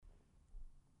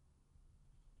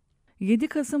7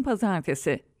 Kasım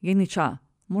Pazartesi, Yeni Çağ,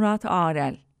 Murat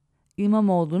Ağırel,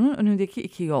 İmamoğlu'nun önündeki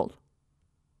iki yol.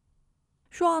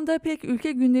 Şu anda pek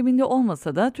ülke gündeminde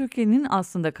olmasa da Türkiye'nin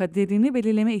aslında kaderini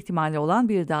belirleme ihtimali olan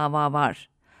bir dava var.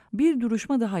 Bir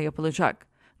duruşma daha yapılacak.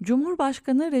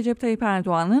 Cumhurbaşkanı Recep Tayyip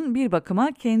Erdoğan'ın bir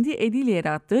bakıma kendi eliyle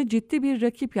yarattığı ciddi bir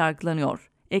rakip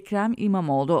yargılanıyor. Ekrem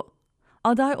İmamoğlu.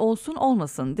 Aday olsun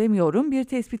olmasın demiyorum, bir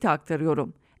tespiti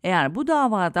aktarıyorum. Eğer bu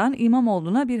davadan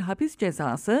İmamoğlu'na bir hapis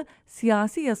cezası,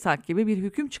 siyasi yasak gibi bir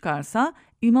hüküm çıkarsa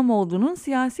İmamoğlu'nun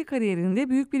siyasi kariyerinde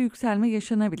büyük bir yükselme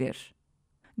yaşanabilir.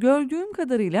 Gördüğüm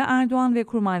kadarıyla Erdoğan ve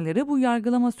kurmayları bu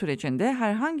yargılama sürecinde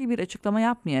herhangi bir açıklama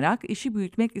yapmayarak işi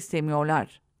büyütmek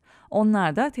istemiyorlar.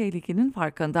 Onlar da tehlikenin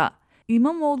farkında.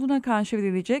 İmamoğlu'na karşı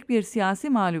verilecek bir siyasi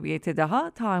mağlubiyete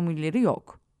daha tahammülleri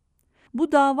yok.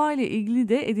 Bu dava ile ilgili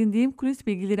de edindiğim kulis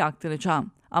bilgileri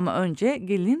aktaracağım. Ama önce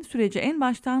gelin süreci en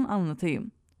baştan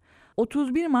anlatayım.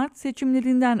 31 Mart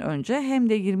seçimlerinden önce hem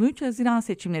de 23 Haziran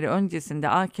seçimleri öncesinde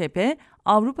AKP,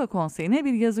 Avrupa Konseyi'ne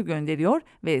bir yazı gönderiyor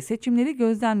ve seçimleri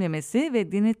gözlemlemesi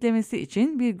ve denetlemesi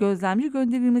için bir gözlemci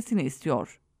gönderilmesini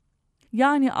istiyor.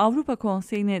 Yani Avrupa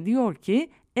Konseyi'ne diyor ki,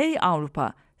 ey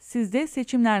Avrupa, sizde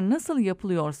seçimler nasıl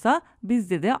yapılıyorsa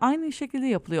bizde de aynı şekilde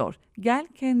yapılıyor. Gel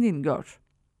kendin gör.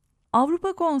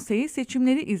 Avrupa Konseyi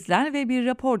seçimleri izler ve bir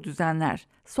rapor düzenler.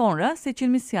 Sonra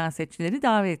seçilmiş siyasetçileri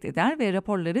davet eder ve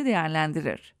raporları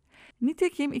değerlendirir.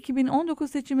 Nitekim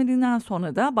 2019 seçimlerinden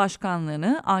sonra da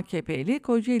başkanlığını AKP'li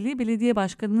Kocaeli Belediye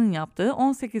Başkanı'nın yaptığı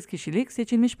 18 kişilik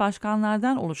seçilmiş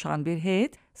başkanlardan oluşan bir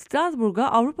heyet Strasbourg'a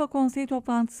Avrupa Konseyi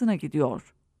toplantısına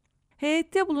gidiyor.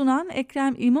 Heyette bulunan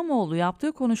Ekrem İmamoğlu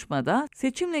yaptığı konuşmada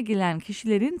seçimle gelen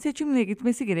kişilerin seçimle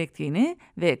gitmesi gerektiğini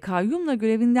ve kayyumla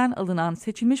görevinden alınan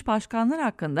seçilmiş başkanlar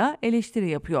hakkında eleştiri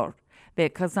yapıyor ve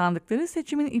kazandıkları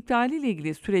seçimin iptaliyle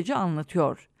ilgili süreci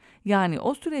anlatıyor. Yani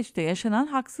o süreçte yaşanan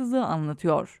haksızlığı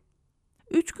anlatıyor.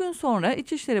 3 gün sonra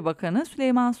İçişleri Bakanı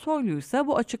Süleyman Soylu ise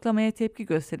bu açıklamaya tepki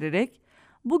göstererek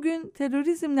bugün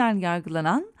terörizmden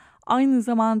yargılanan, aynı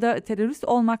zamanda terörist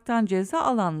olmaktan ceza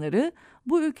alanları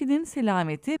bu ülkenin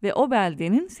selameti ve o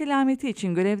beldenin selameti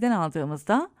için görevden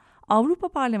aldığımızda Avrupa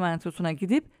Parlamentosu'na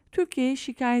gidip Türkiye'yi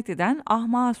şikayet eden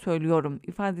ahmağa söylüyorum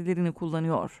ifadelerini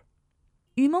kullanıyor.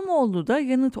 İmamoğlu da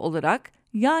yanıt olarak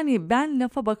yani ben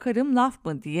lafa bakarım laf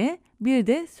mı diye, bir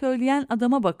de söyleyen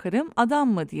adama bakarım adam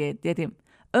mı diye derim.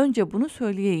 Önce bunu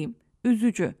söyleyeyim.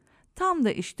 Üzücü. Tam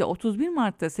da işte 31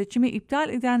 Mart'ta seçimi iptal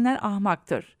edenler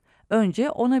ahmaktır. Önce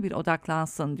ona bir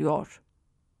odaklansın diyor.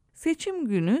 Seçim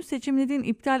günü seçimlerin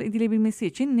iptal edilebilmesi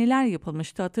için neler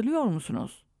yapılmıştı hatırlıyor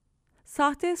musunuz?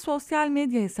 Sahte sosyal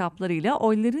medya hesaplarıyla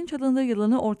oyların çalındığı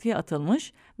yalanı ortaya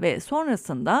atılmış ve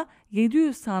sonrasında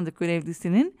 700 sandık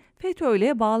görevlisinin FETÖ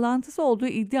ile bağlantısı olduğu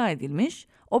iddia edilmiş,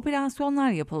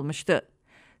 operasyonlar yapılmıştı.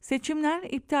 Seçimler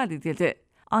iptal edildi.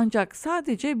 Ancak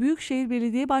sadece Büyükşehir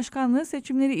Belediye Başkanlığı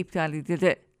seçimleri iptal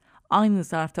edildi. Aynı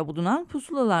zarfta bulunan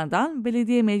pusulalardan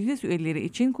belediye meclis üyeleri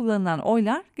için kullanılan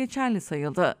oylar geçerli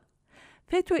sayıldı.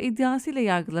 FETÖ iddiasıyla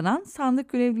yargılanan sandık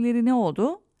görevlileri ne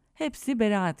oldu? Hepsi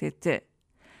beraat etti.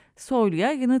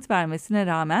 Soylu'ya yanıt vermesine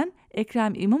rağmen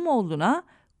Ekrem İmamoğlu'na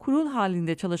kurul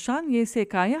halinde çalışan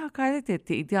YSK'ya hakaret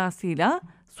ettiği iddiasıyla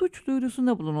suç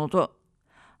duyurusunda bulunuldu.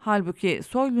 Halbuki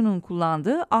Soylu'nun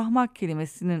kullandığı ahmak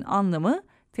kelimesinin anlamı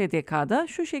TDK'da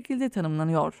şu şekilde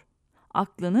tanımlanıyor: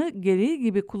 aklını gereği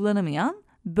gibi kullanamayan,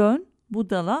 bön,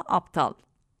 budala, aptal.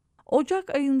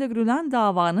 Ocak ayında görülen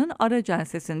davanın ara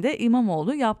celsesinde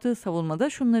İmamoğlu yaptığı savunmada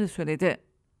şunları söyledi.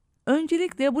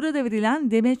 Öncelikle burada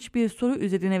verilen demeç bir soru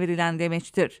üzerine verilen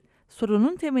demeçtir.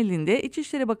 Sorunun temelinde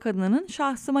İçişleri Bakanı'nın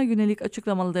şahsıma yönelik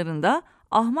açıklamalarında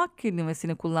ahmak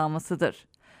kelimesini kullanmasıdır.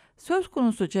 Söz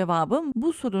konusu cevabım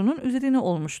bu sorunun üzerine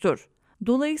olmuştur.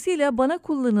 Dolayısıyla bana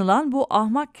kullanılan bu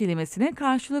ahmak kelimesine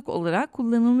karşılık olarak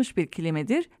kullanılmış bir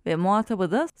kelimedir ve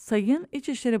muhatabı da Sayın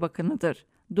İçişleri Bakanı'dır.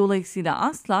 Dolayısıyla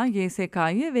asla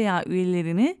YSK'yı veya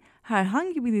üyelerini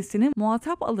herhangi birisini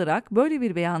muhatap alarak böyle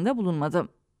bir beyanda bulunmadım.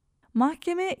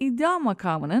 Mahkeme iddia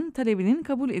makamının talebinin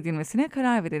kabul edilmesine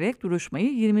karar vererek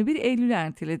duruşmayı 21 Eylül'e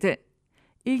erteledi.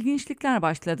 İlginçlikler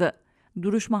başladı.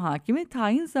 Duruşma hakimi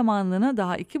tayin zamanlığına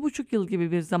daha 2,5 yıl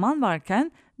gibi bir zaman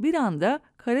varken bir anda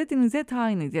Karadeniz'e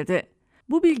tayin edildi.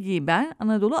 Bu bilgiyi ben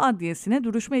Anadolu Adliyesi'ne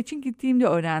duruşma için gittiğimde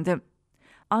öğrendim.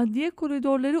 Adliye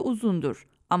koridorları uzundur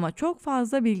ama çok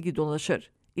fazla bilgi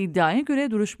dolaşır. İddiaya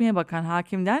göre duruşmaya bakan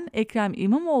hakimden Ekrem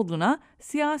İmamoğlu'na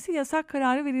siyasi yasak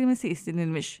kararı verilmesi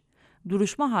istenilmiş.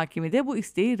 Duruşma hakimi de bu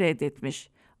isteği reddetmiş.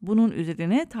 Bunun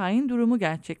üzerine tayin durumu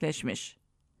gerçekleşmiş.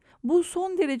 Bu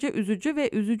son derece üzücü ve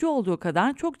üzücü olduğu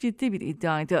kadar çok ciddi bir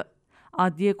iddiaydı.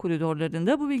 Adliye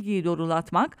koridorlarında bu bilgiyi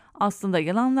doğrulatmak, aslında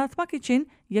yalanlatmak için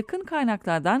yakın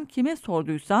kaynaklardan kime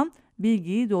sorduysam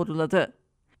bilgiyi doğruladı.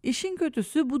 İşin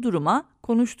kötüsü bu duruma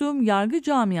konuştuğum yargı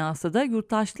camiası da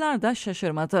yurttaşlar da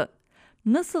şaşırmadı.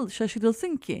 Nasıl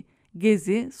şaşırılsın ki?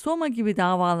 Gezi, Soma gibi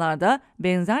davalarda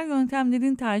benzer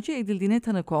yöntemlerin tercih edildiğine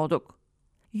tanık olduk.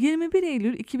 21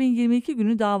 Eylül 2022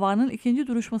 günü davanın ikinci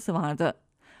duruşması vardı.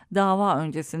 Dava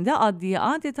öncesinde adliye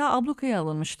adeta ablukaya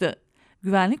alınmıştı.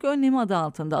 Güvenlik önlemi adı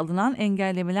altında alınan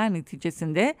engellemeler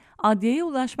neticesinde adliyeye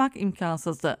ulaşmak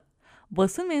imkansızdı.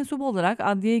 Basın mensubu olarak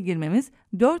adliyeye girmemiz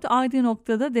 4 ayrı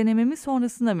noktada denememiz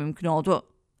sonrasında mümkün oldu.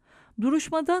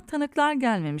 Duruşmada tanıklar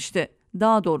gelmemişti.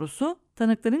 Daha doğrusu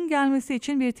tanıkların gelmesi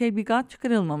için bir tebligat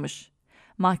çıkarılmamış.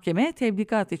 Mahkeme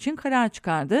tebligat için karar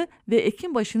çıkardı ve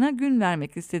Ekim başına gün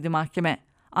vermek istedi mahkeme.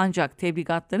 Ancak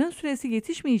tebligatların süresi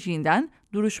yetişmeyeceğinden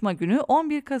duruşma günü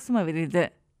 11 Kasım'a verildi.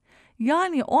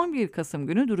 Yani 11 Kasım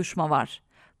günü duruşma var.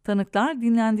 Tanıklar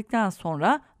dinlendikten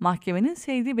sonra mahkemenin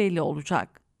seyri belli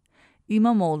olacak.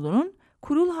 İmamoğlu'nun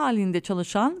kurul halinde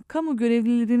çalışan kamu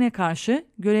görevlilerine karşı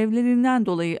görevlerinden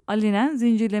dolayı alenen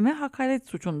zincirleme hakaret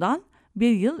suçundan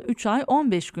 1 yıl 3 ay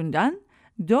 15 günden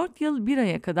 4 yıl 1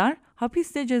 aya kadar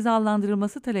hapisle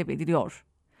cezalandırılması talep ediliyor.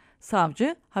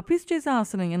 Savcı, hapis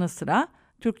cezasının yanı sıra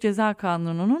Türk Ceza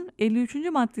Kanunu'nun 53.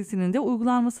 maddesinin de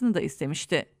uygulanmasını da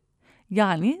istemişti.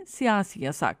 Yani siyasi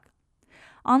yasak.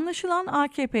 Anlaşılan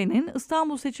AKP'nin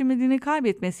İstanbul seçimlerini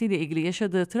kaybetmesiyle ilgili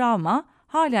yaşadığı travma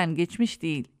halen geçmiş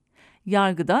değil.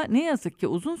 Yargıda ne yazık ki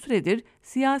uzun süredir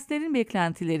siyasilerin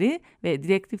beklentileri ve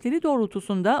direktifleri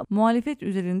doğrultusunda muhalefet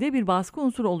üzerinde bir baskı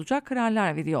unsuru olacak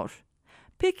kararlar veriyor.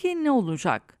 Peki ne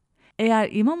olacak? Eğer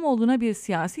İmamoğlu'na bir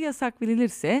siyasi yasak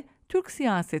verilirse Türk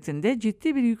siyasetinde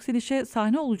ciddi bir yükselişe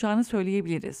sahne olacağını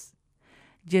söyleyebiliriz.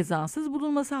 Cezasız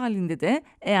bulunması halinde de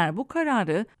eğer bu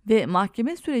kararı ve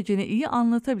mahkeme sürecini iyi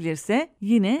anlatabilirse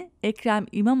yine Ekrem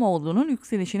İmamoğlu'nun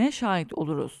yükselişine şahit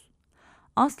oluruz.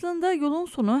 Aslında yolun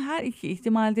sonu her iki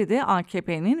ihtimalde de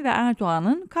AKP'nin ve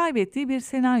Erdoğan'ın kaybettiği bir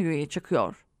senaryoya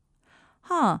çıkıyor.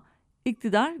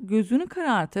 İktidar gözünü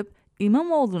karartıp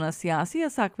İmamoğlu'na siyasi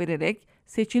yasak vererek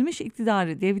seçilmiş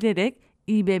iktidarı devirerek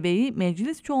İBB'yi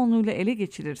meclis çoğunluğuyla ele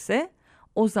geçirirse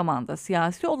o zaman da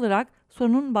siyasi olarak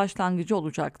sorunun başlangıcı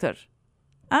olacaktır.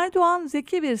 Erdoğan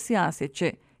zeki bir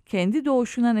siyasetçi. Kendi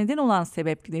doğuşuna neden olan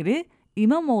sebepleri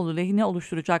İmamoğlu lehine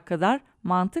oluşturacak kadar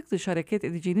mantık dışı hareket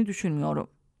edeceğini düşünmüyorum.